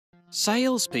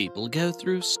Salespeople go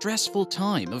through stressful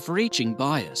time of reaching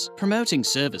buyers, promoting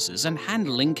services and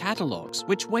handling catalogs,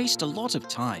 which waste a lot of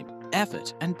time,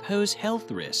 effort, and pose health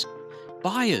risk.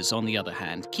 Buyers, on the other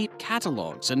hand, keep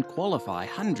catalogs and qualify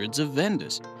hundreds of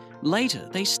vendors. Later,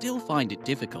 they still find it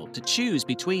difficult to choose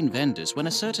between vendors when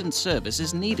a certain service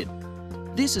is needed.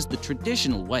 This is the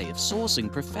traditional way of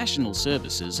sourcing professional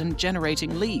services and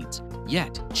generating leads.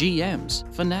 Yet, GMs,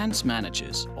 finance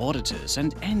managers, auditors,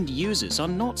 and end users are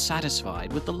not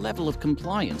satisfied with the level of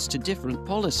compliance to different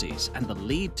policies and the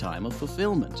lead time of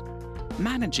fulfillment.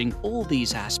 Managing all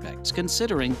these aspects,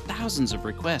 considering thousands of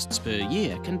requests per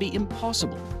year, can be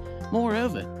impossible.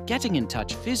 Moreover, getting in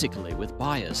touch physically with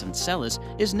buyers and sellers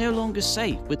is no longer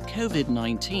safe with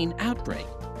COVID-19 outbreak.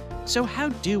 So how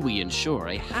do we ensure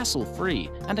a hassle-free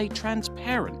and a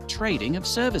transparent trading of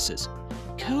services?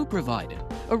 CoProvider,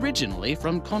 originally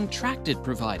from Contracted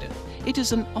Provider, it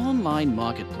is an online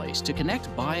marketplace to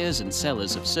connect buyers and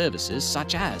sellers of services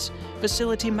such as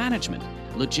facility management,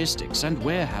 logistics and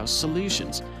warehouse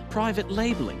solutions, private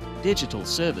labeling, digital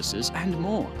services, and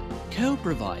more.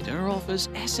 CoProvider offers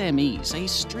SMEs a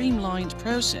streamlined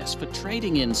process for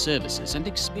trading in services and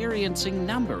experiencing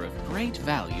number of great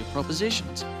value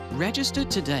propositions. Register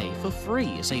today for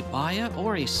free as a buyer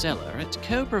or a seller at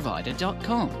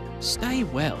CoProvider.com. Stay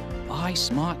well, buy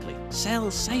smartly,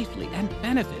 sell safely, and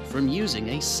benefit from using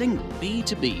a single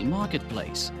B2B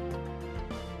marketplace.